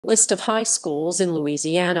List of high schools in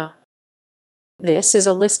Louisiana. This is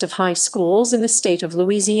a list of high schools in the state of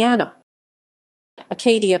Louisiana.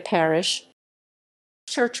 Acadia Parish,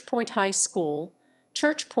 Church Point High School,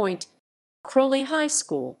 Church Point, Crowley High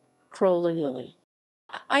School, Crowley,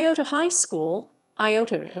 Iota High School,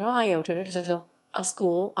 Iota, a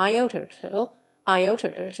school, Iota,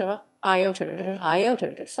 Iota, Iota,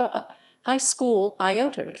 Iota, High School,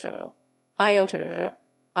 Iota, Iota,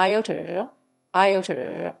 Iota, Iota,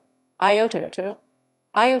 Iota, Iota,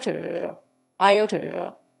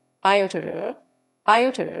 Iota, Iota,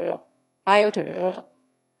 Iota, Iota,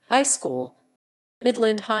 High School,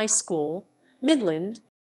 Midland High School, Midland,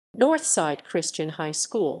 Northside Christian High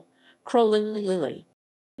School, Crowley,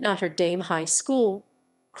 Notre Dame High School,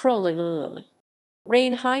 Crowley,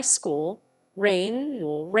 Rain High School,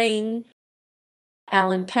 Rain,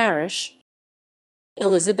 Allen Parish,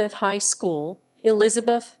 Elizabeth High School,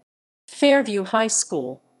 Elizabeth, Fairview High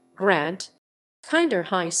School, Grant, Kinder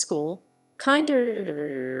High School,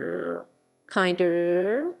 Kinder,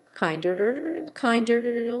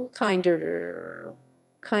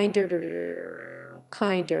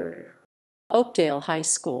 Oakdale High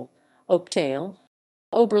School, Oakdale,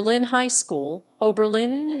 Oberlin High School,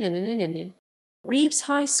 Oberlin, Reeves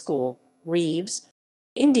High School, Reeves,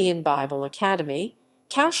 Indian Bible Academy,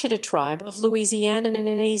 Cowshita Tribe of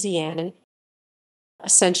Louisiana,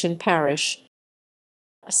 Ascension Parish,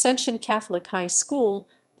 Ascension Catholic High School,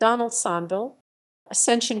 Donaldsonville,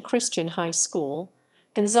 Ascension Christian High School,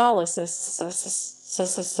 Gonzales,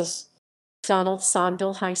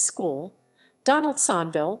 Donaldsonville High School,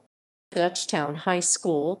 Donaldsonville, Dutchtown High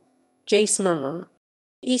School, Jason,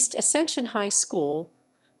 East Ascension High School,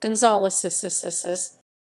 Gonzales,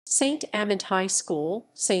 St. Amand High School,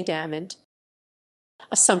 St. Amand,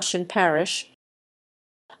 Assumption Parish,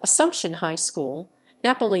 Assumption High School,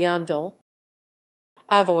 Napoleonville,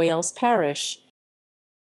 Avoyelles Parish,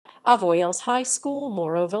 Avoyelles High School,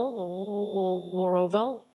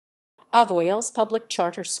 Moroville, Avoyelles Public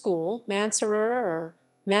Charter School, Mansour,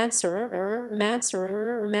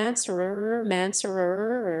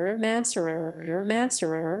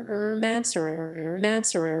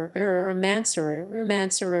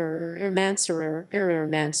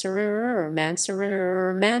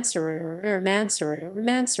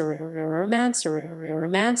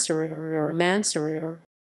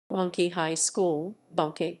 Bunkie High School,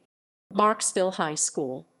 Bunkie, Marksville High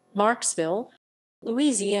School, Marksville,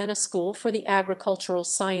 Louisiana School for the Agricultural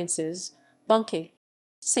Sciences, Bunkie,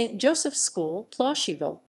 St. Joseph's School,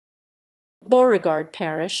 Plaushyville, Beauregard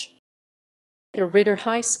Parish, DeRitter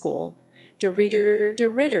High School, DeRitter,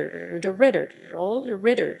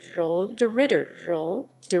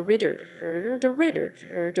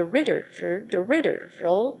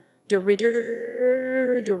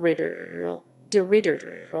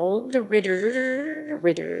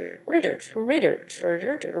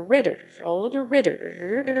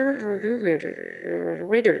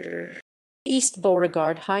 East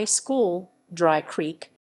Beauregard High School, Dry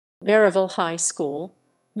Creek, Maryville High School,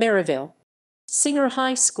 Maryville, Singer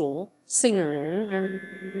High School, Singer,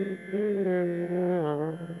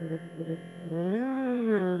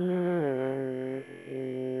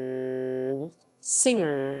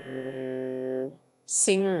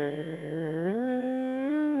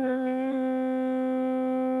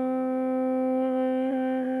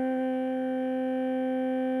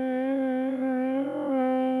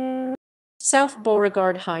 South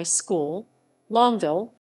Beauregard High School, Longville,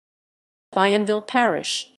 Bionville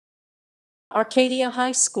Parish, Arcadia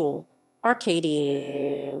High School,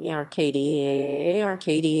 Arcadia,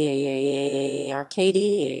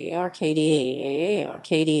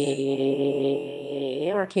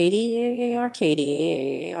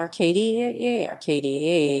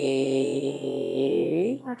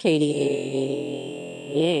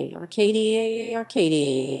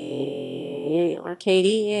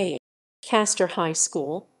 Castor High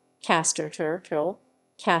School, Castor,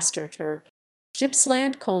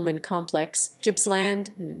 Gippsland Coleman Complex,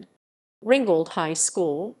 Gippsland, Ringgold High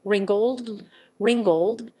School, Ringgold,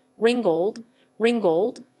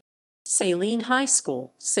 Saline High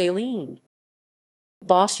School, Saline,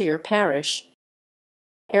 Bossier Parish,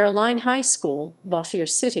 Airline High School, Bossier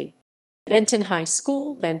City, Benton High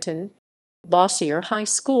School, Benton, Bossier High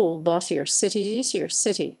School, Bossier City,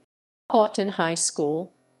 Houghton High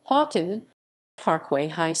School, Houghton, Parkway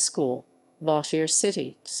High School, Bossier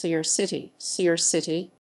City, Sear City,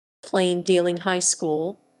 Plain Dealing High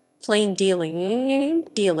School, Plain Dealing,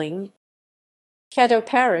 Caddo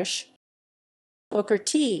Parish, Booker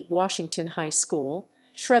T. Washington High School,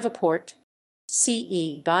 Shreveport,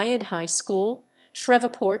 C.E. Bayard High School,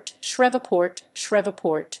 Shreveport, Shreveport,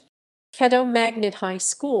 Shreveport. Caddo Magnet High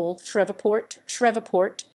School, Shreveport,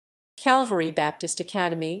 Shreveport. Calvary Baptist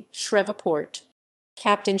Academy, Shreveport.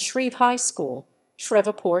 Captain Shreve High School,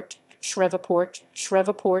 Shreveport, Shreveport,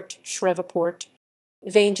 Shreveport, Shreveport.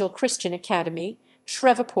 Evangel Christian Academy,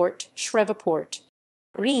 Shreveport, Shreveport.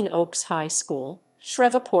 Green Oaks High School,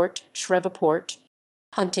 Shreveport, Shreveport.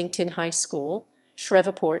 Huntington High School,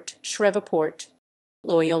 Shreveport, Shreveport.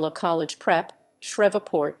 Loyola College Prep,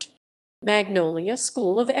 Shreveport. Magnolia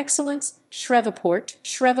School of Excellence, Shreveport,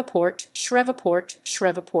 Shreveport, Shreveport,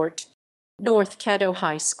 Shreveport. North Caddo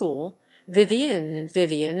High School, Vivian,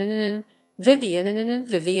 Vivian, Vivian,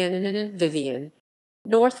 Vivian, Vivian.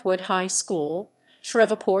 Northwood High School,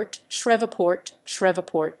 Shreveport, Shreveport,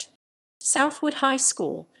 Shreveport. Southwood High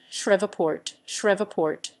School, Shreveport,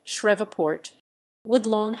 Shreveport, Shreveport.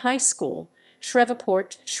 Woodlawn High School,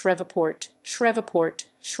 Shreveport, Shreveport, Shreveport,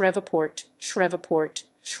 Shreveport, Shreveport,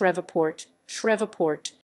 Shreveport,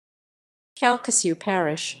 Shreveport. Calcasieu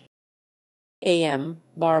Parish, A.M.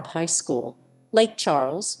 Barb High School, Lake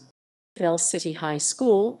Charles. Bell City High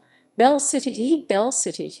School, Bell City, Bell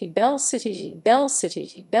City, Bell City, Bell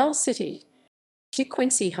City, Bell City.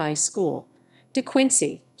 DeQuincy High School,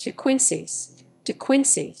 DeQuincy, DeQuincy's,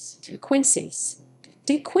 DeQuincy's, DeQuincy's,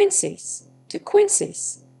 DeQuincy's,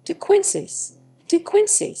 DeQuincy's, DeQuincy's,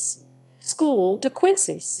 DeQuincy's. School,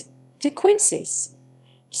 DeQuincy's, DeQuincy's.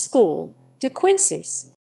 School,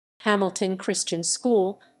 DeQuincy's. Hamilton Christian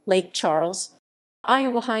School, Lake Charles.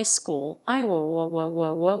 Iowa High School,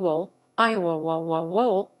 Iowa, Iowa,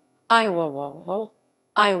 Iowa, Iowa,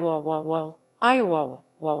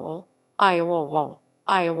 Iowa,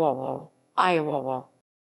 Iowa, Iowa.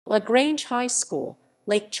 LaGrange High School,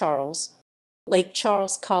 Lake Charles. Lake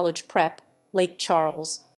Charles College Prep, Lake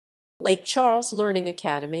Charles. Lake Charles Learning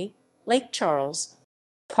Academy, Lake Charles.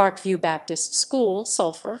 Parkview Baptist School,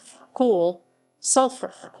 Sulphur, Cool,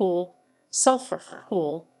 Sulphur, Cool, Sulphur,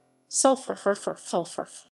 Cool, Sulphur.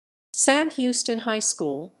 Sam Houston High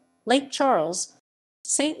School, Lake Charles.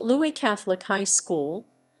 St. Louis Catholic High School,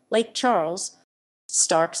 Lake Charles.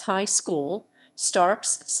 Starks High School,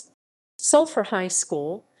 Starks. Sulphur High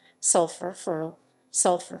School, Sulphur, Sulphur,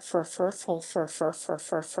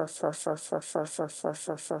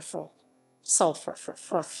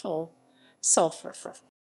 Sulphur.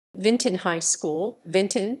 Vinton High School,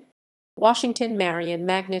 Vinton. Washington Marion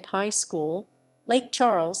Magnet High School, Lake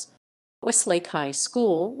Charles. Westlake High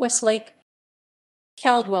School, Westlake.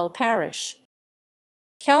 Caldwell Parish,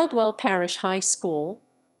 Caldwell Parish High School,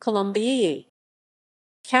 Columbia.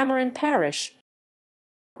 Cameron Parish,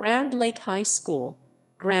 Grand Lake High School,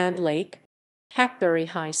 Grand Lake. Hackberry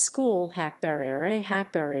High School, Hackberry,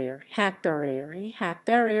 Hackberry, Hackberry,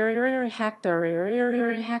 Hackberry, Hackberry,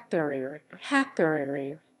 Hackberry, Hackberry,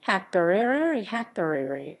 Hackberry, Hackberry,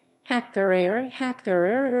 Hackberry,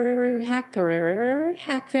 Hackberry, Hackberry,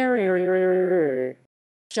 Hackberry.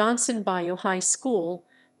 Johnson Bayou High School,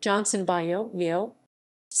 Johnson Bayou,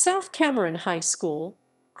 South Cameron High School,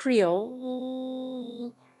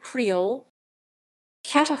 Creole,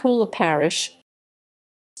 Catahoula Parish.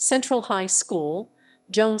 Central High School,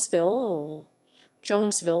 Jonesville.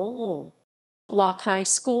 Block High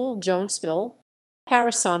School, Jonesville.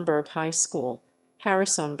 Harrisonburg High School,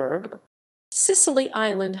 Harrisonburg. Sicily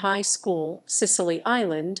Island High School, Sicily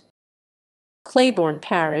Island. Claiborne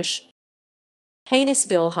Parish.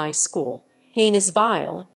 Haynesville High School,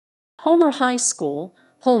 Haynesville. Homer High School,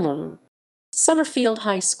 Homer. Summerfield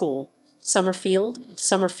High School, Summerfield.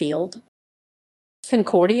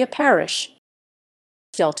 Concordia Parish.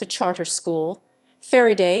 Delta Charter School,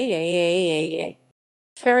 Faraday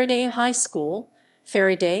High School,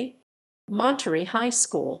 Faraday. Monterey High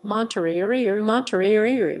School, Monterey,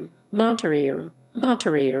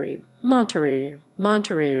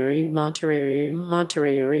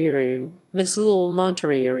 Missoula,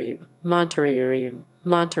 Monterey,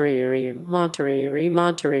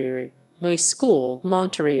 my school,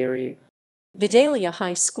 Monterey. Vidalia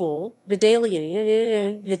High School, Vidalia.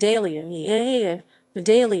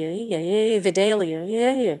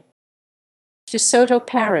 DeSoto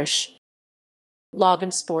Parish.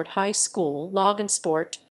 Logansport High School,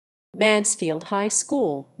 Logansport. Mansfield High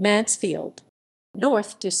School, Mansfield.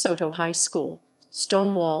 North DeSoto High School,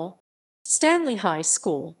 Stonewall. Stanley High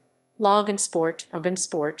School,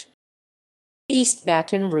 Logansport. East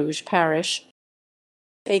Baton Rouge Parish.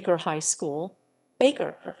 Baker High School,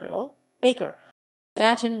 Baker.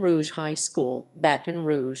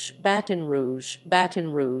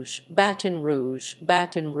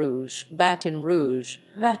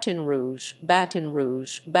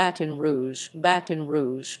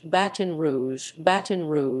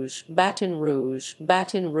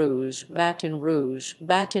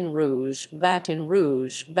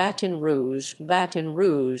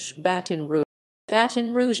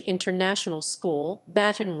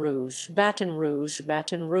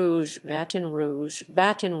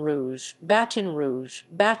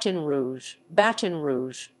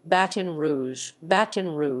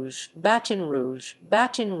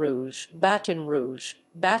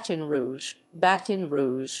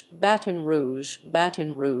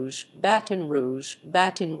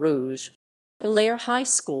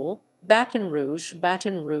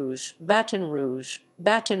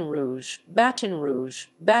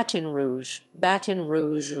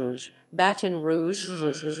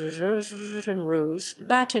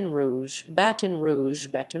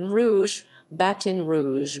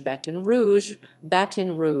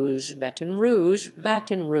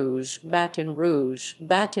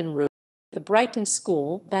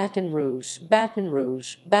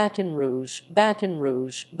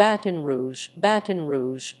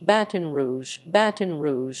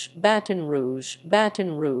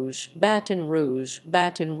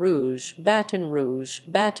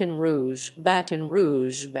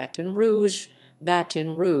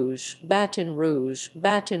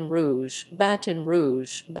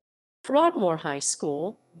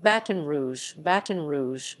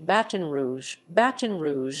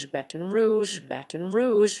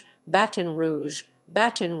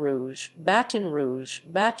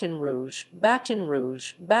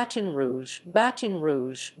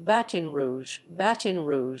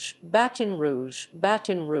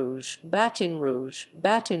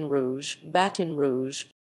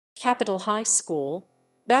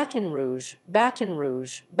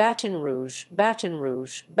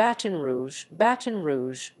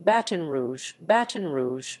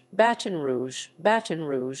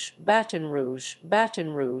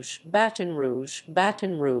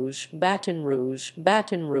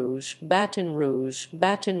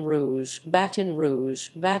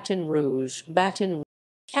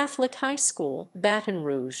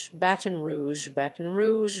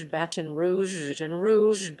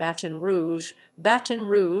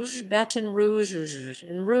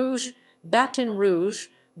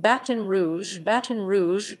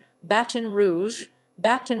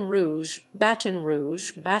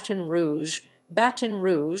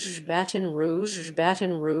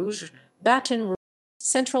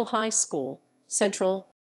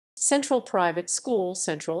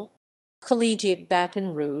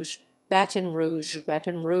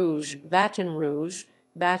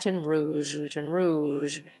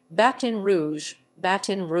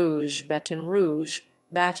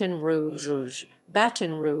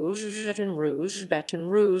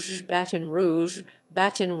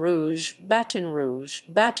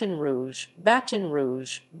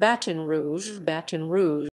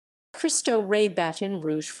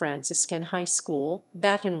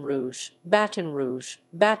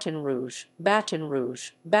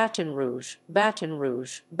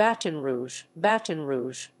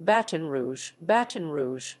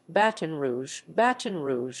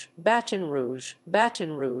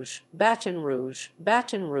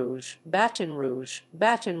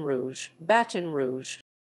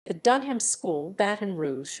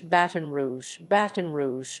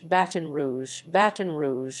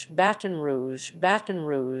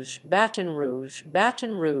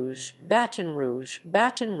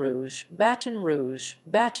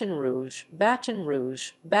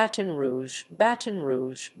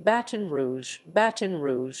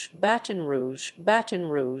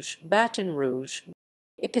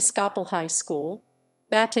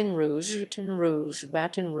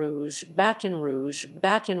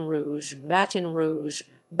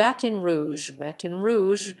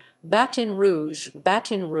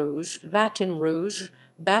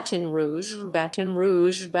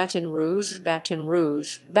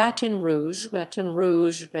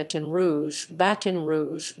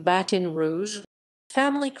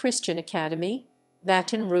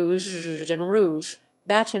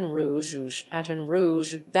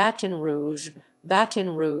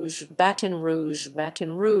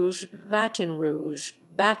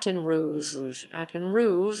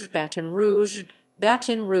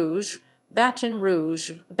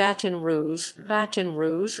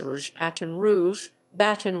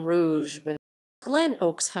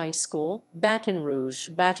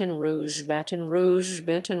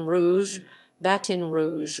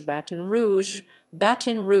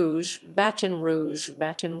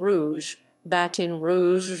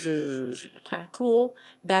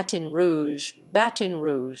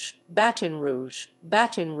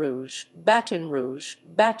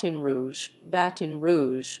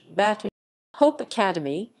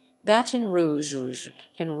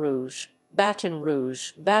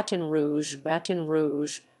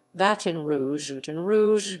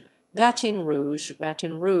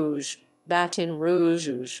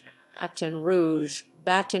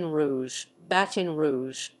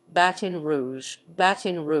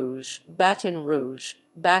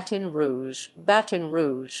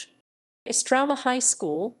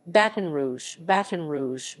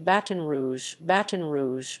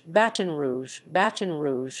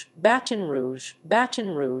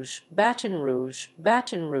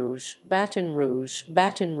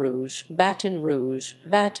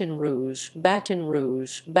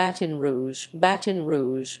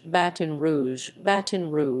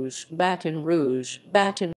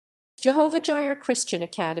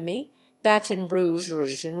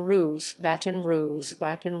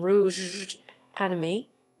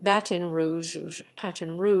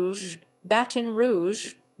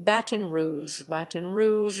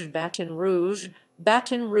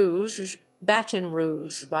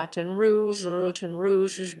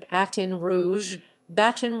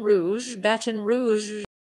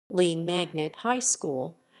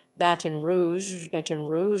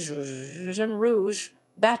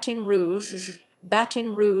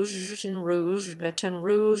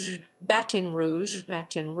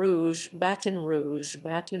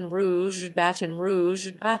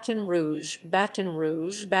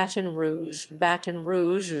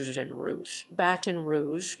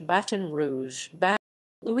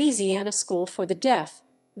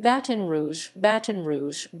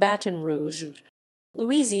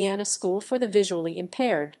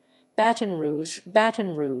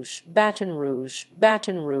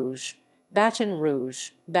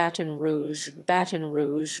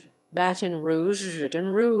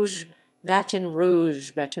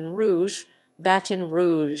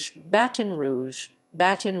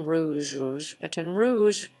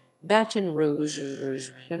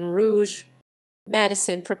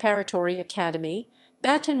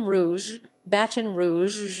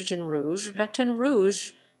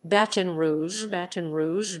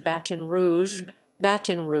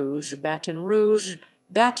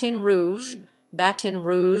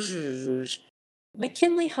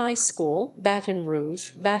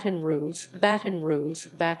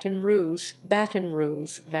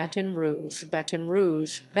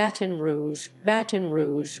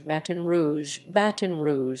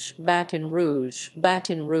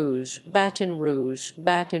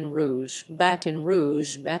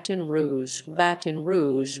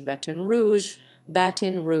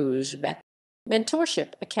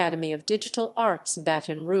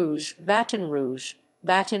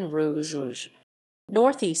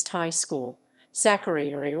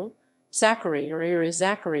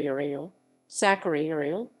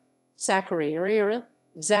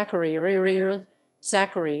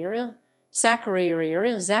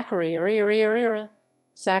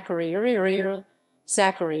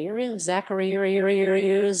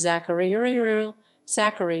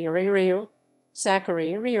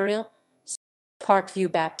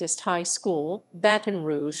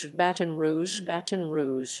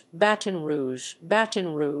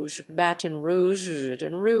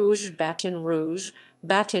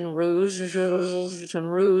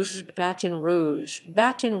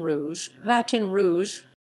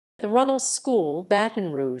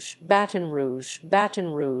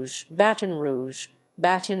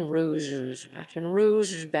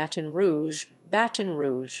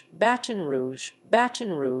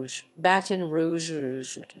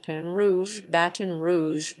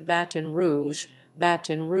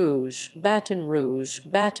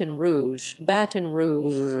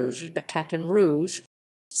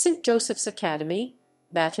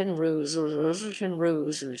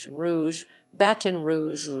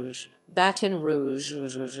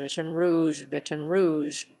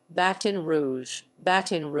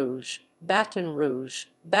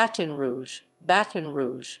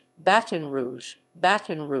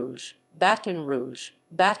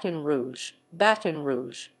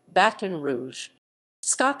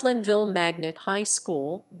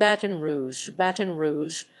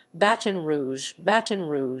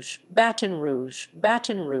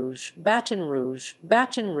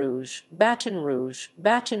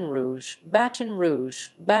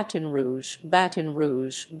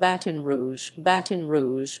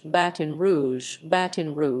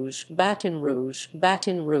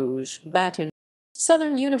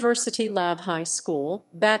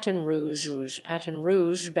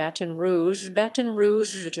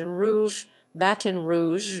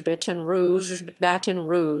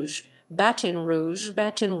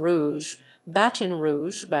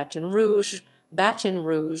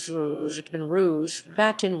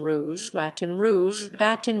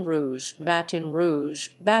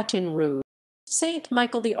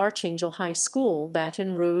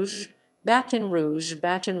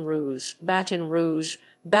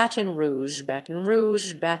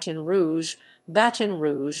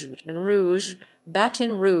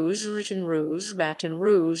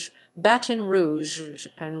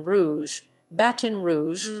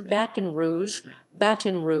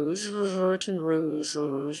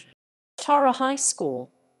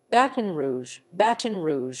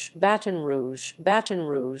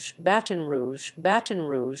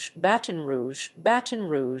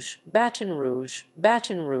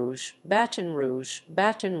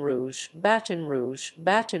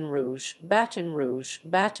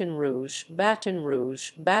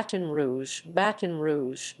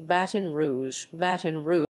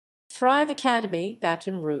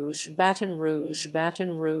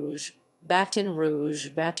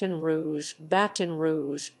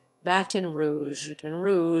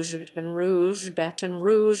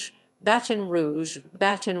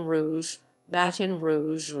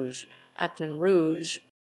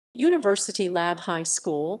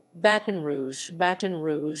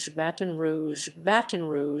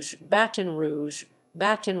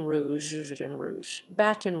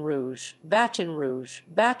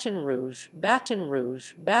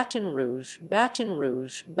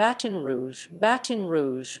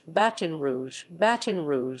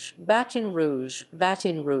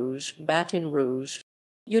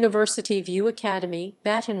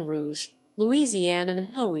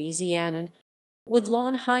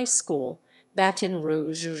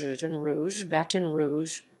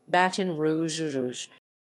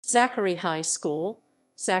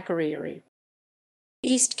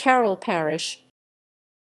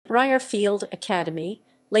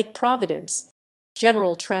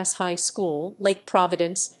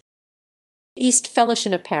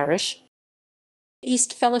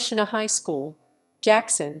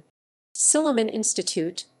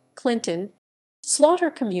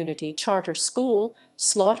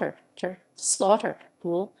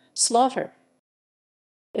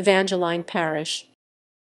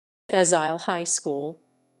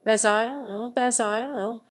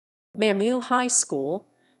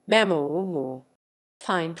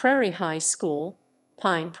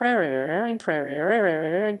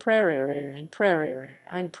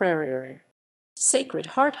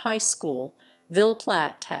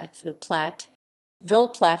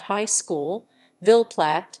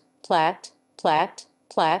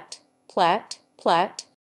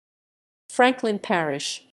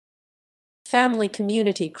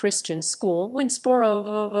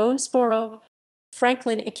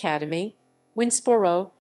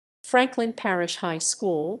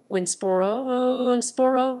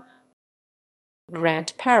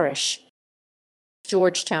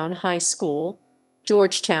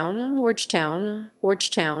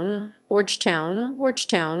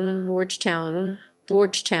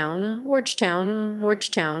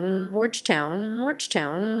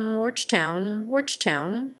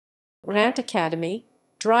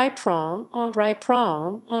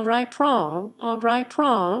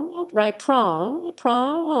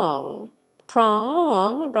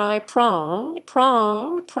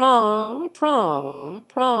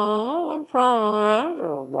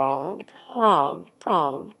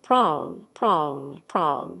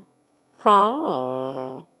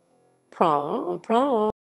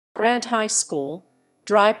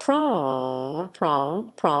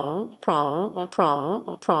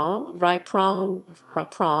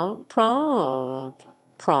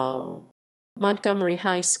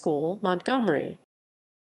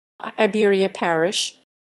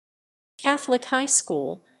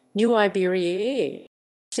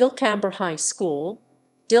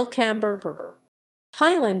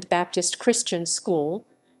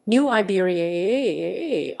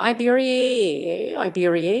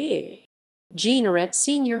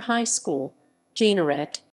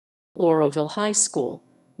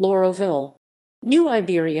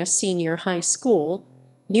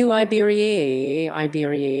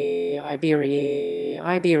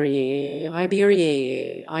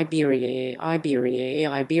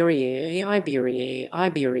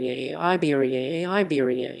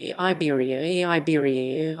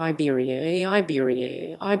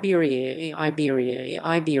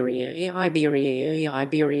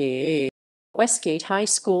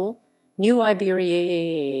 New Iberia,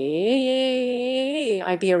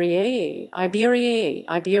 Iberia, Iberia,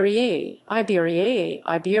 Iberia, Iberia,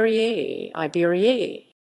 Iberia, Iberia.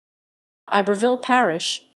 Iberville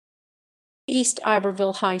Parish, East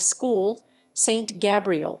Iberville High School, St.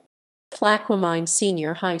 Gabriel. Plaquemine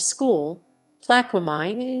Senior High School,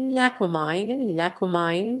 Plaquemine, Laquemine,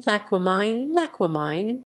 Laquemine, Laquemine,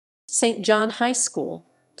 Laquemine. St. John High School,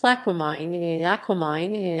 Plaquemine,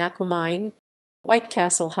 Laquemine, Laquemine. White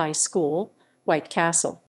Castle High School, White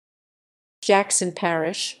Castle. Jackson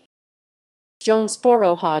Parish,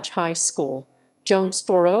 Jonesboro Hodge High School,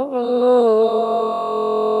 Jonesboro.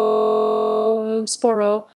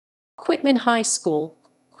 Quitman High School,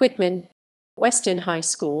 Quitman. Weston High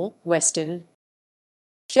School, Weston.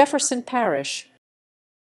 Jefferson Parish,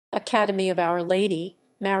 Academy of Our Lady,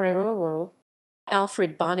 Marrero.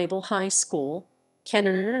 Alfred Bonnable High School,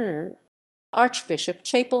 Kenner. Archbishop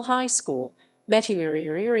Chapel High School,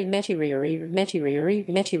 Metairie, Metairie, Metairie,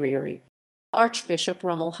 Metairie. Archbishop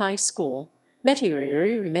Rummel High School,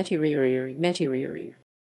 Metairie, Metairie, Metairie.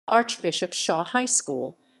 Archbishop Shaw High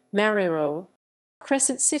School, Marrero.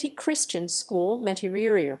 Crescent City Christian School,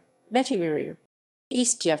 Metairie, Metairie.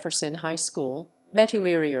 East Jefferson High School,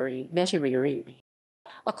 Metairie, Metairie.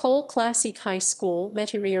 Acole Classic High School,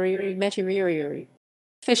 Metairie, Metairie.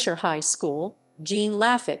 Fisher High School, Jean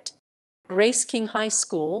Lafitte. Grace King High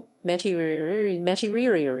School, Metairie,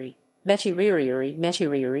 Metairie, Metairie,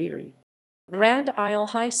 Metairie. Grand Isle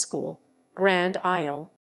High School, Grand Isle.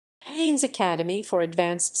 Haynes Academy for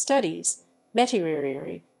Advanced Studies,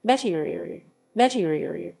 Metairie, Metairie,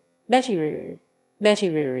 Metairie, Metairie,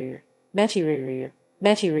 Metairie, Metairie, Metairie,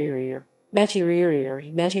 Metairie,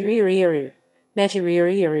 Metairie,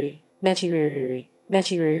 Metairie, Metairie.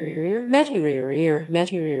 Metairie, Metairie,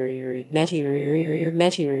 Metairie, Metairie,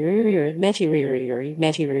 Metairie, Metairie,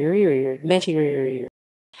 Metairie, Metairie.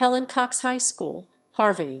 Helen Cox High School,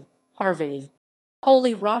 Harvey, Harvey.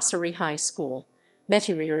 Holy Rosary High School,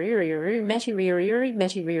 Metairie, Metairie,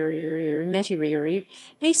 Metairie, Metairie.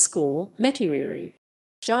 A School, Metairie.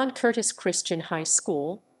 John Curtis Christian High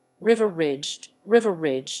School, River Ridged, River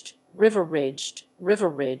Ridged, River Ridged, River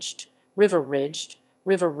Ridged, River Ridged,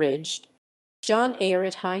 River Ridged. John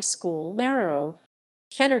Ayret High School, Marrero.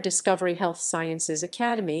 Kenner Discovery Health Sciences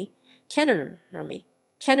Academy, Kenner,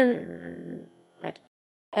 Kenner.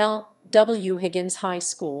 L. W. Higgins High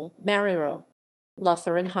School, Marrero.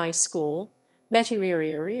 Lutheran High School,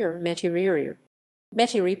 Metairie, Metairie.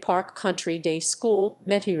 Metairie Park Country Day School,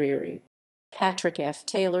 Metairie. Patrick F.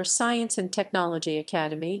 Taylor Science and Technology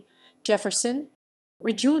Academy, Jefferson.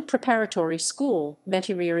 Rejude Preparatory School,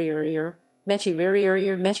 Metairie,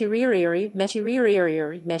 Metairie, Metairie,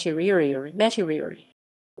 Metairie, Metairie, Metairie.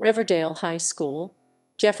 Riverdale High School,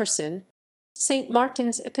 Jefferson. St.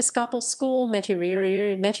 Martin's Episcopal School,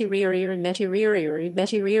 Metairie, Metairie, Metairie,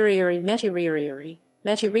 Metairie, Metairie,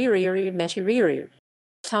 Metairie, Metairie.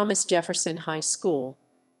 Thomas Jefferson High School,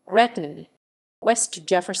 Gretna. West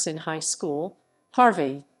Jefferson High School,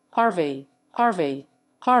 Harvey, Harvey, Harvey,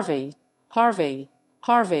 Harvey, Harvey,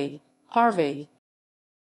 Harvey, Harvey.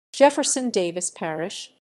 Jefferson Davis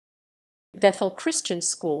Parish, Bethel Christian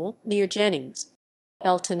School near Jennings.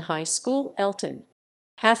 Elton High School, Elton.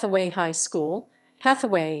 Hathaway High School,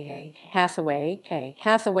 Hathaway, Hathaway,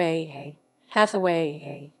 Hathaway,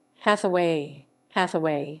 Hathaway, Hathaway,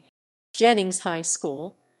 Hathaway. Jennings High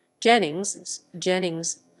School, Jennings,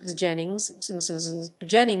 Jennings, Jennings,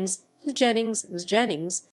 Jennings, Jennings,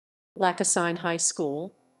 Jennings. Lacassine High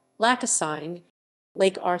School, Lacassine.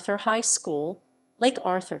 Lake Arthur High School, Lake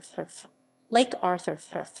Arthur, Lake Arthur,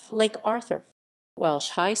 Lake Arthur. Welsh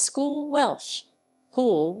High School, Welsh.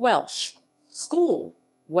 Cool, Welsh. School,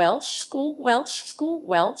 Welsh, School, Welsh, School,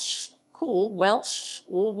 Welsh. Cool, Welsh,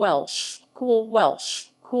 School, Welsh. Cool, Welsh,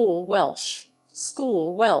 Cool, Welsh.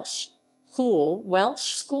 School, Welsh. Cool,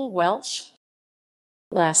 Welsh, School, Welsh.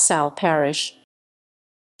 La Salle Parish,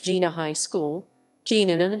 Gina High School,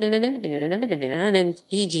 Gina,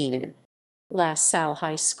 La Salle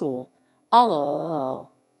High School,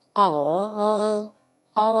 all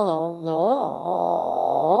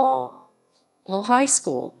High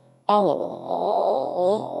School,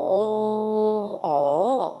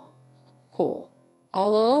 cool,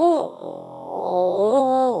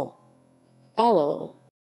 all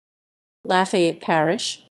Lafayette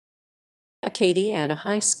Parish, Acadiana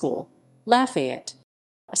High School, Lafayette.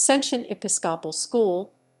 Ascension Episcopal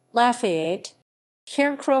School, Lafayette.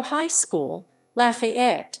 Cairncrow High School,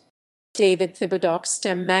 Lafayette. David Thibodeau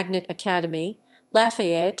STEM Magnet Academy,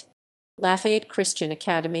 Lafayette. Lafayette Christian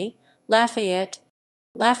Academy, Lafayette.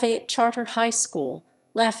 Lafayette Charter High School,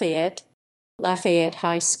 Lafayette. Lafayette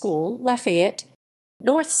High School, Lafayette.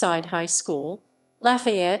 Northside High School,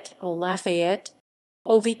 Lafayette,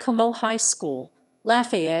 Ovicomo High School,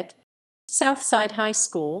 Lafayette, Southside High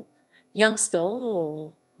School,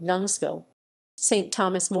 Youngsville, St.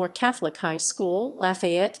 Thomas More Catholic High School,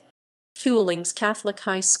 Lafayette, Fewlings Catholic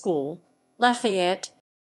High School, Lafayette,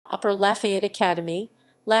 Upper Lafayette Academy,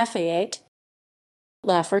 Lafayette,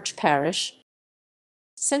 Lafarge Parish,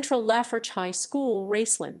 Central Lafarge High School,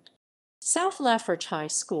 Raceland, South Lafarge High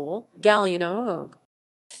School, Galliano,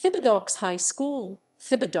 Thibodeaux High School,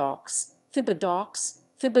 Thibodeaux,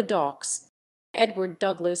 Edward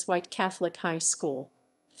Douglas White Catholic High School,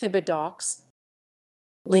 Thibodeaux,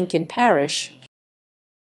 Lincoln Parish,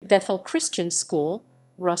 Bethel Christian School,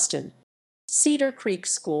 Ruston, Cedar Creek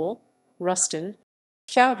School, Ruston,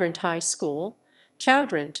 Chowdrant High School,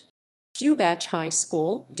 Chowdrant, Dubach High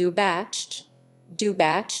School, Dubach,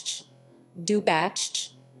 Dubach,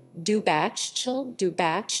 Dubach, Dubach, Dubach,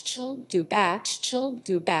 Dubach,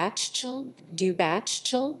 Dubach,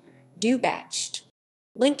 Dubach, Dubach,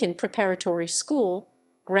 Lincoln Preparatory School,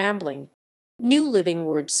 Grambling, New Living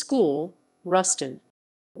Word School, Ruston,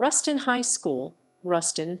 Ruston High School,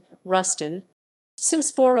 Ruston,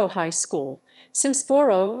 Simsboro High School,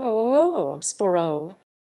 Simsboro,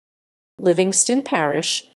 Livingston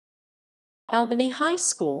Parish, Albany High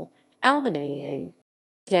School, Albany,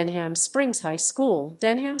 Denham Springs High School,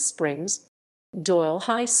 Denham Springs, Doyle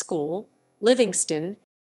High School, Livingston,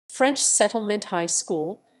 French Settlement High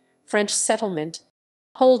School, French Settlement,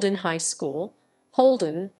 Holden High School,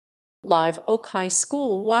 Holden, Live Oak High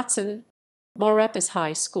School, Watson, Maurepas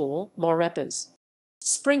High School, Maurepas,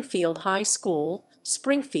 Springfield High School,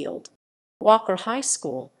 Springfield, Walker High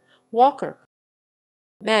School, Walker,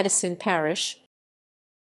 Madison Parish,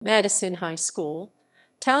 Madison High School,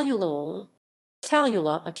 Tallulah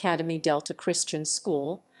Academy Delta Christian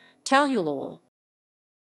School, Tallulah,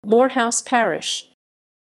 Morehouse Parish,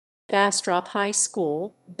 Bastrop High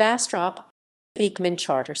School, Bastrop, Beekman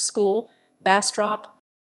Charter School, Bastrop,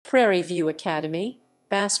 Prairie View Academy,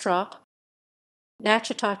 Bastrop,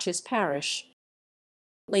 Natchitoches Parish,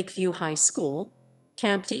 Lakeview High School,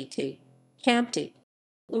 Campty,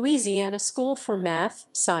 Louisiana School for Math,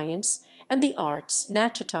 Science, and the Arts,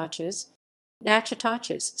 Natchitoches,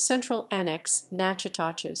 Central Annex,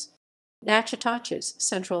 Natchitoches,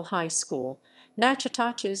 Central High School,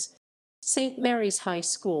 Natchitoches, St. Mary's High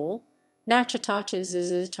School,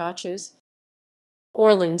 Natchitoches,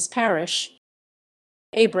 Orleans Parish,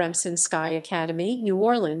 Abramson Sky Academy, New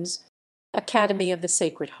Orleans, Academy of the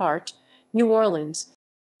Sacred Heart, New Orleans,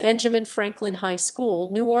 Benjamin Franklin High School,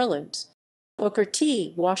 New Orleans, Booker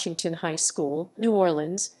T. Washington High School, New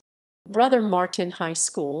Orleans, Brother Martin High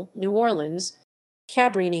School, New Orleans,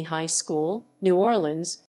 Cabrini High School, New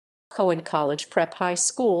Orleans, Cohen College Prep High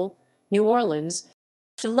School, New Orleans,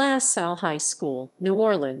 De La Salle High School, New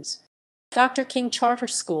Orleans, Dr. King Charter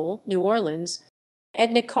School, New Orleans,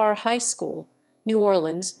 Edna Carr High School, New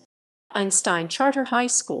Orleans, Einstein Charter High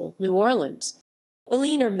School, New Orleans,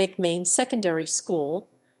 Eleanor McMain Secondary School,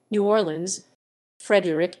 New Orleans,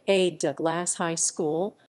 Frederick A. Douglass High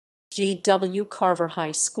School, G. W. Carver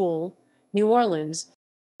High School, New Orleans,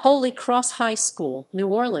 Holy Cross High School, New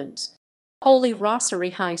Orleans, Holy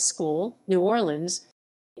Rosary High School, New Orleans,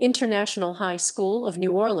 International High School of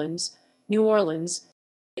New Orleans,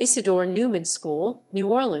 Isidore Newman School, New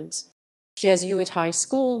Orleans, Jesuit High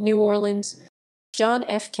School, New Orleans, John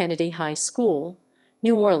F. Kennedy High School,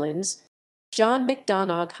 New Orleans, John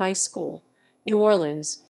McDonough High School, New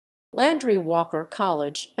Orleans, Landry Walker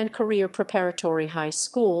College and Career Preparatory High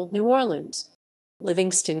School, New Orleans,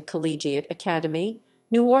 Livingston Collegiate Academy,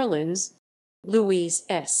 New Orleans, Louise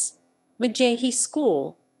S. Majehi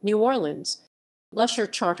School, New Orleans, Lusher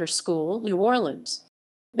Charter School, New Orleans,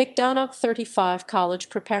 McDonough 35 College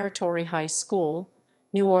Preparatory High School,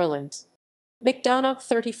 New Orleans, McDonough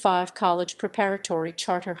 35 College Preparatory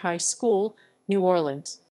Charter High School, New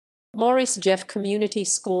Orleans, Maurice Jeff Community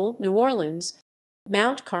School, New Orleans,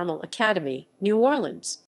 Mount Carmel Academy, New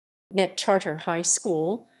Orleans, Net Charter High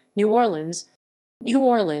School, New Orleans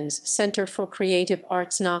Center for Creative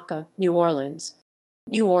Arts NACA, New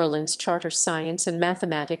Orleans Charter Science and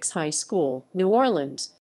Mathematics High School, New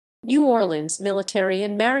Orleans Military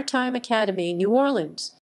and Maritime Academy, New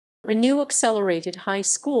Orleans, Renew Accelerated High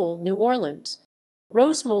School, New Orleans,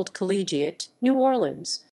 Rosemold Collegiate, New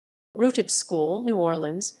Orleans, Rooted School, New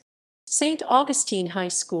Orleans, St. Augustine High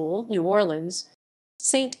School, New Orleans,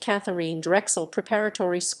 St. Catherine Drexel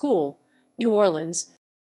Preparatory School, New Orleans,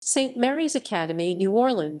 St. Mary's Academy, New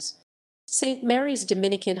Orleans, St. Mary's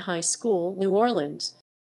Dominican High School, New Orleans,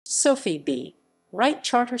 Sophie B. Wright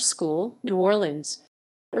Charter School, New Orleans,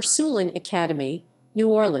 Ursuline Academy, New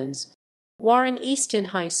Orleans, Warren Easton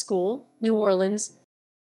High School, New Orleans.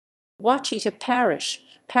 Ouachita Parish.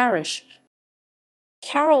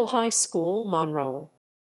 Carroll High School, Monroe.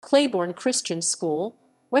 Claiborne Christian School,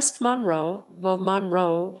 West Monroe.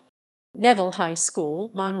 Neville High School,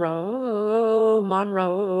 Monroe.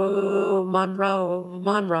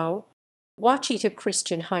 Ouachita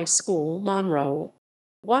Christian High School, Monroe.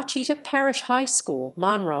 Ouachita Parish High School,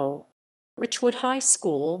 Monroe. Richwood High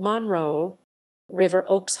School, Monroe. River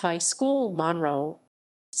Oaks High School, Monroe.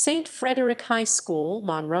 St. Frederick High School,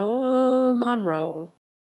 Monroe.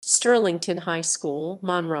 Sterlington High School,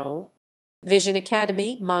 Monroe. Vision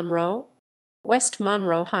Academy, Monroe. West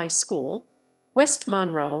Monroe High School, West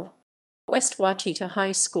Monroe. West Ouachita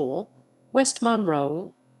High School, West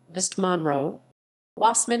Monroe.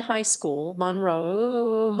 Wasman High School,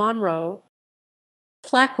 Monroe.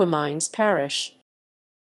 Plaquemines Parish.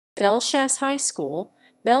 Belchas High School,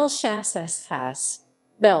 Belchas.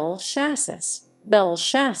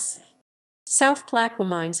 South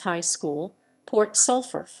Plaquemines High School, Port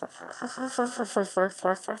Sulphur.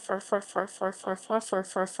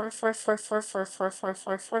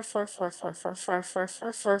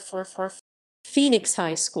 Phoenix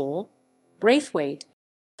High School, Braithwaite.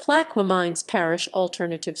 Plaquemines Parish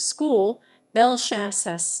Alternative School,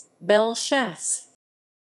 Belchas.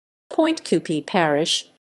 Point Coupee Parish.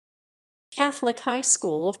 Catholic High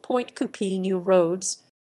School of Point Coupee, New Roads.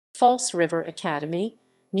 False River Academy,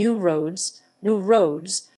 New Roads.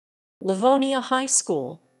 Livonia High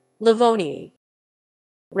School, Livonia.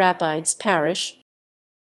 Rapides Parish.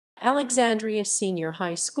 Alexandria Senior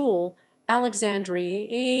High School, Alexandria.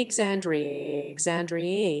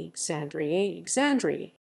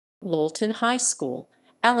 Lowellton High School,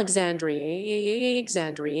 Alexandria.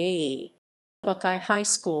 Buckeye High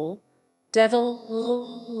School,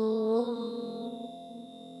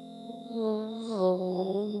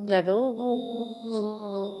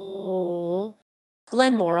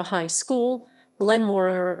 Glenmora High School,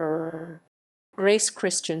 Glenmora. Grace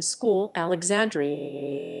Christian School,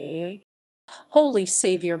 Alexandria. Holy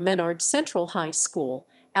Savior Menard Central High School,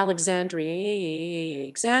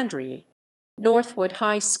 Alexandria. Northwood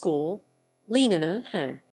High School,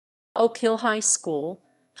 Lena. Oak Hill High School,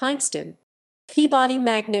 Hineston. Peabody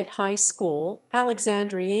Magnet High School,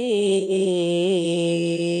 Alexandria.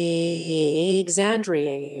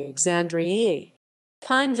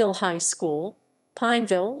 Pineville High School,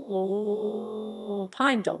 Pineville.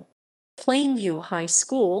 Plainview High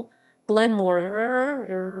School, Glenmore.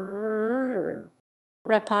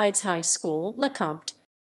 Rapides High School, LeCompte.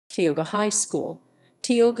 Tioga High School,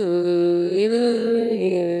 Tioga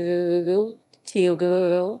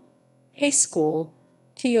High School,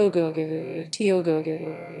 Tioga.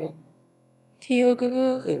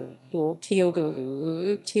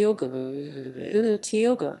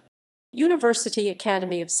 University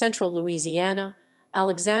Academy of Central Louisiana,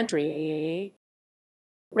 Alexandria.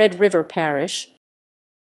 Red River Parish.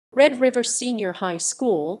 Red River Senior High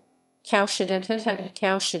School,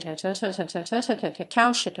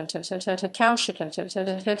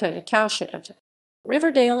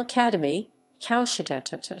 Riverdale Academy,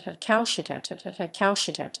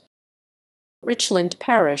 Richland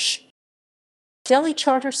Parish. Delhi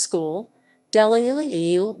Charter School,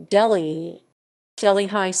 Delhi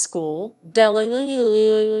High School, Delhi.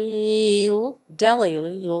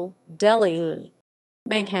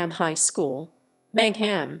 Mangham High School,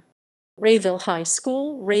 Mangham. Rayville High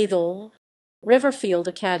School, Rayville. Riverfield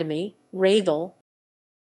Academy, Rayville.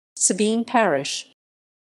 Sabine Parish.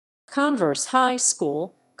 Converse High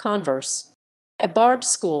School, Converse. Ebarb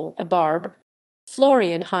School, Ebarb.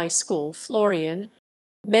 Florian High School, Florian.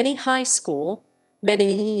 Many High School,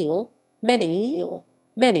 Many.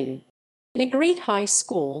 Negrete High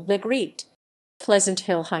School, Negrete. Pleasant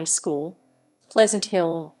Hill High School, Pleasant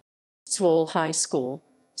Hill. Swole High School,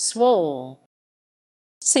 Swole.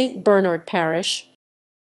 St. Bernard Parish.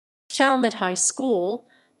 Chalmette High School,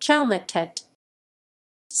 Chalmette.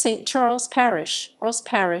 St. Charles Parish,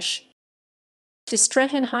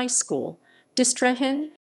 Distrehan High School,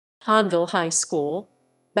 Distrehan. Hanville High School,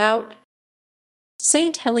 Bout.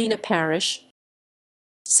 St. Helena Parish.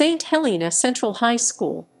 St. Helena Central High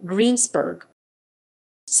School, Greensburg.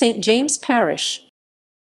 St. James Parish.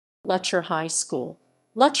 Lutcher High School,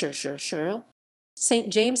 Lutcher. St.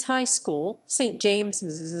 James High School, St. James.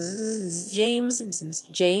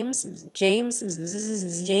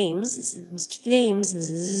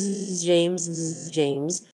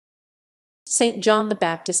 St. John the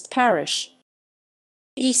Baptist Parish.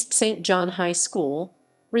 East St. John High School,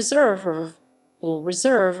 Reserve.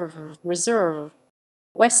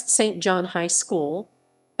 West St. John High School,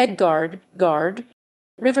 Edgard.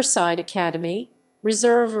 Riverside Academy,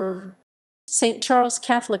 Reserve, St. Charles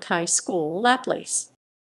Catholic High School, Laplace,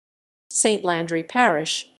 St. Landry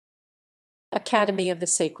Parish, Academy of the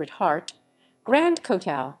Sacred Heart, Grand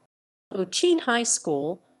Coteau, Lucene High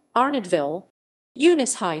School, Arnoldville,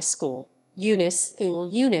 Eunice High School, Eunice,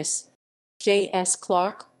 J.S.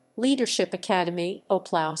 Clark, Leadership Academy,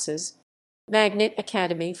 Oplauses, Magnet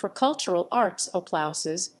Academy for Cultural Arts,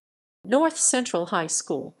 Oplauses, North Central High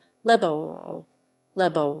School, Lebo,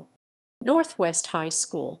 Northwest High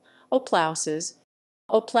School, Oplauses,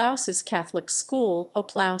 Oplauses Catholic School,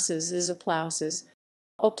 Oplauses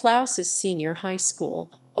Senior High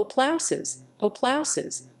School, Oplauses.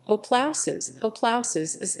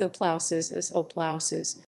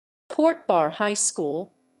 Port Bar High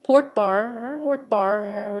School, Port Bar,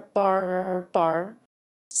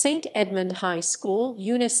 St. Edmund High School,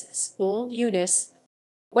 Eunice,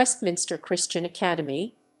 Westminster Christian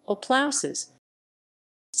Academy, Oplauses,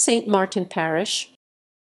 St. Martin Parish,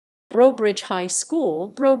 Brobridge High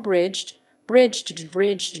School, Brobridged,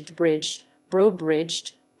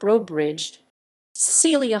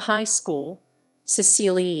 Cecilia High School,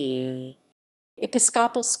 Cecilia,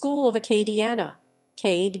 Episcopal School of Acadiana,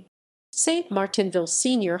 Cade, St. Martinville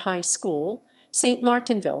Senior High School, St.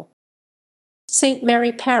 Martinville, St.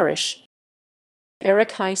 Mary Parish,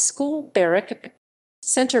 Berwick High School, Berwick,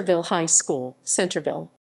 Centerville High School,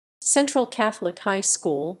 Centerville, Central Catholic High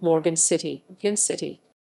School, Morgan City,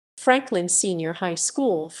 Franklin Senior High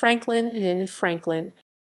School, Franklin,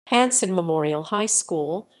 Hanson Memorial High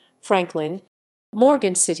School, Franklin,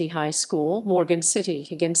 Morgan City High School, Morgan City,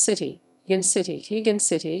 Higgin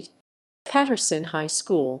City, Patterson High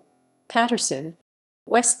School, Patterson,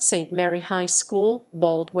 West St. Mary High School,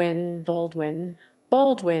 Baldwin,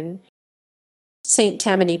 St.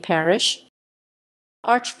 Tammany Parish,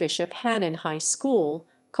 Archbishop Hannon High School,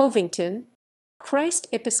 Covington, Christ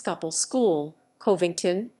Episcopal School,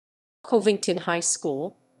 Covington High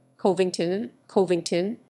School,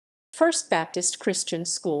 Covington, First Baptist Christian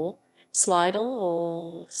School,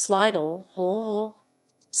 Slidell,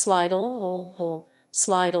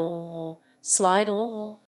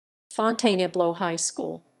 Fontainebleau High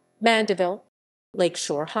School, Mandeville,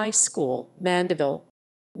 Lakeshore High School, Mandeville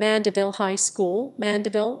High School,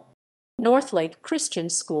 North Lake Christian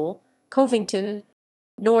School, Covington,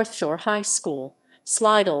 North Shore High School,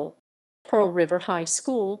 Slidell, Pearl River High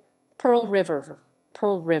School, Pearl River,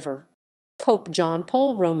 Pope John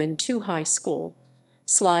Paul Roman II High School,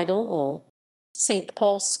 Slidell, St.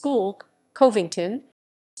 Paul's School, Covington,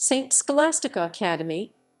 St. Scholastica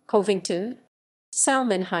Academy, Covington,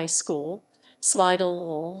 Salmon High School,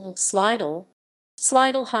 Slidell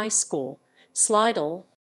High School, Slidell,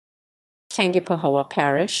 Tangipahoa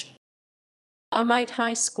Parish, Amite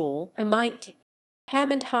High School,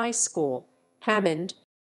 Hammond High School, Hammond,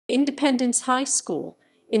 Independence High School,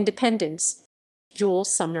 Independence, Jules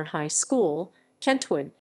Sumner High School,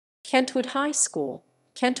 Kentwood High School,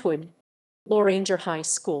 Kentwood, Loranger High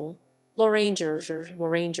School, Loranger,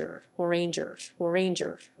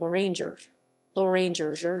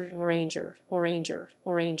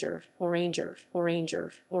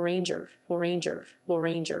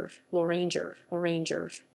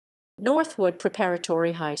 Northwood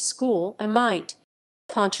Preparatory High School, Amite,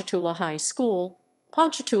 Ponchatoula High School,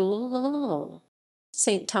 Ponchatoula,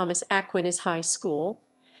 St. Thomas Aquinas High School,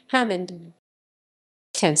 Hammond,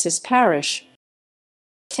 Tensis Parish,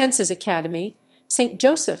 Tensis Academy, St.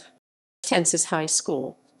 Joseph, Tensis High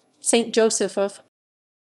School, St. Joseph of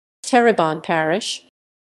Terrebonne Parish,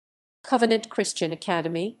 Covenant Christian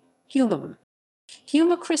Academy, Huma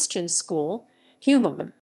Christian School,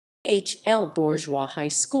 Huma, H.L. Bourgeois High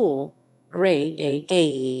School, Gray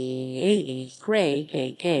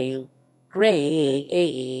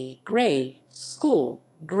School,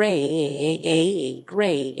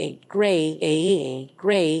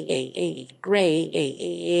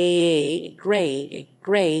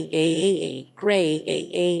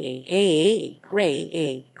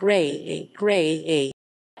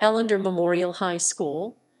 Ellender Memorial High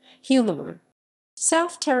School, Huma,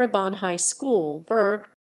 South Terrebonne High School, Berg,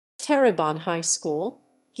 Terrebonne High School,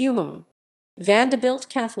 Huma, Vanderbilt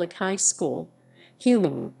Catholic High School,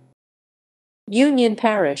 Huma, Union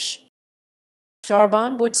Parish,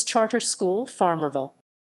 Charbon Woods Charter School, Farmerville,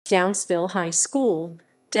 Downsville High School,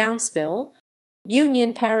 Downsville,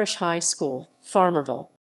 Union Parish High School, Farmerville,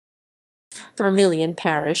 Vermilion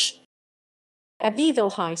Parish,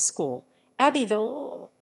 Abbeville High School, Abbeville,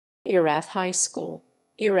 Erath High School,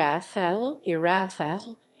 Erath,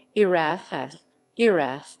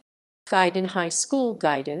 Guyden High School,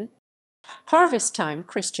 Guyden, Harvest Time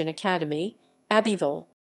Christian Academy, Abbeville,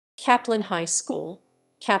 Kaplan High School,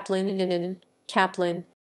 Kaplan, Kaplan.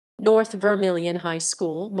 North Vermilion High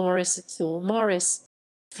School, Morris.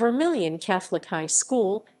 Vermilion Catholic High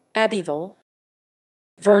School, Abbeville.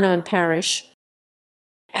 Vernon Parish.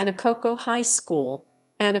 Anacoco High School,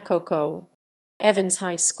 Anacoco. Evans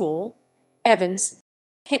High School, Evans.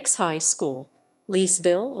 Hicks High School,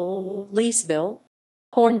 Leesville.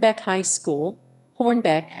 Hornbeck High School,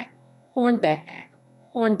 Hornbeck. Hornbeck,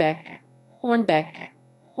 Hornbeck, Hornbeck,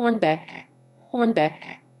 Hornbeck, Hornbeck,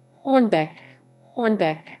 Hornbeck,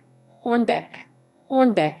 Hornbeck, Hornbeck,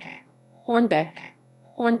 Hornbeck, Hornbeck,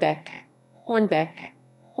 Hornbeck, Hornbeck,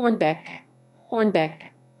 Hornbeck, Hornbeck,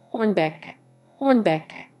 Hornbeck, Hornbeck,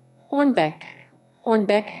 Hornbeck,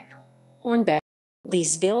 Hornbeck, Hornbeck.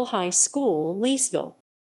 Leesville High School, Leesville.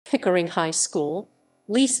 Pickering High School,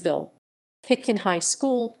 Leesville. Pitkin High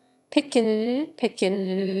School, Pitkin.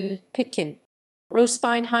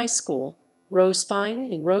 Rosepine High School,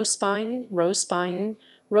 Rosepine, Rosepine, Rosepine,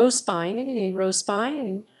 Rosepine,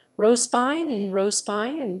 Rosepine, Rosepine,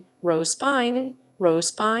 Rosepine, Rosepine,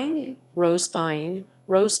 Rosepine, Rosepine,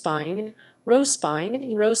 Rosepine,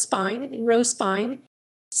 Rosepine, Rosepine, Rosepine.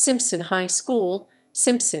 Simpson High School,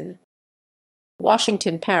 Simpson.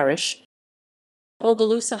 Washington Parish.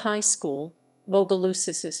 Bogalusa High School,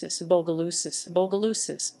 Bogalusa.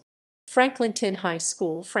 Franklinton High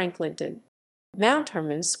School, Franklinton. Mount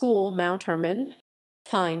Herman School, Mount Herman.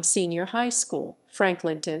 Pine Senior High School,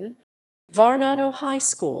 Franklinton. Varnado High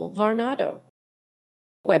School, Varnado.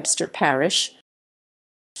 Webster Parish.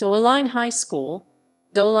 Doline High School,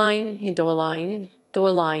 Doline, Doline,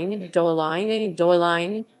 Doline, Doline,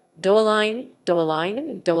 Doline, Doline,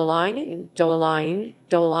 Doline, Doline, Doline,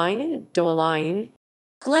 Doline, Doline.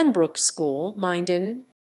 Glenbrook School, Minden.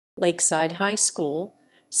 Lakeside High School,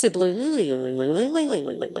 Sibley,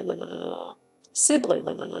 Sibley,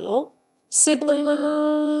 Sibley,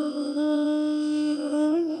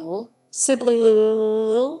 Sibley,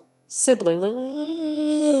 Sibley,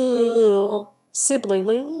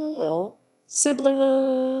 Sibley, Sibley,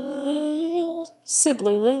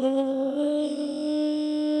 Sibley.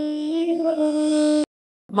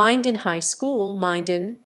 Minden High School,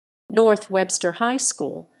 Minden. North Webster High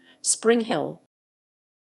School, Spring Hill.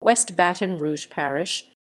 West Baton Rouge Parish.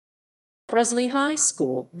 Brusley High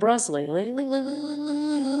School, Brusley.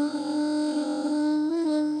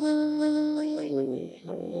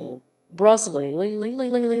 Brusley.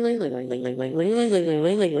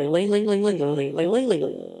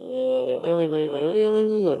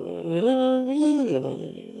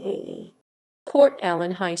 Port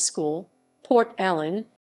Allen High School, Port Allen.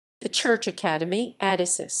 The Church Academy,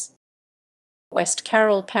 Addisons. West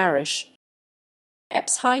Carroll Parish.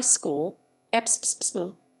 Epps High School, Epps,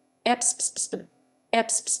 Epps, Epps,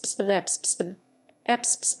 Epps, Epps,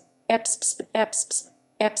 Epps, Epps, Epps,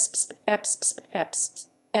 Epps, Epps,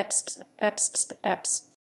 Epps, Epps, Epps.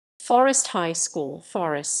 Forest High School,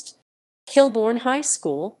 Forest. Kilbourne High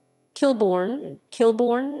School, Kilbourne,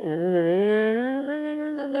 Kilbourne,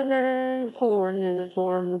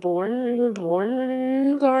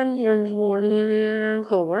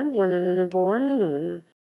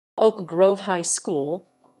 Oak Grove High School,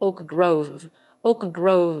 Oak Grove, Oak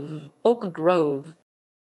Grove, Oak Grove.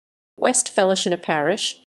 West Feliciana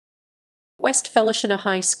Parish. West Feliciana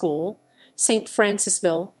High School, St.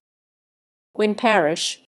 Francisville. Gwynn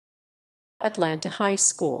Parish. Atlanta High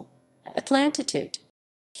School, Atlantitude.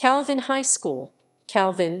 Calvin High School,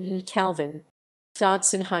 Calvin.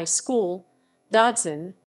 Dodson High School,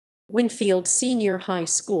 Dodson. Winfield Senior High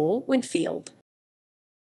School, Winfield.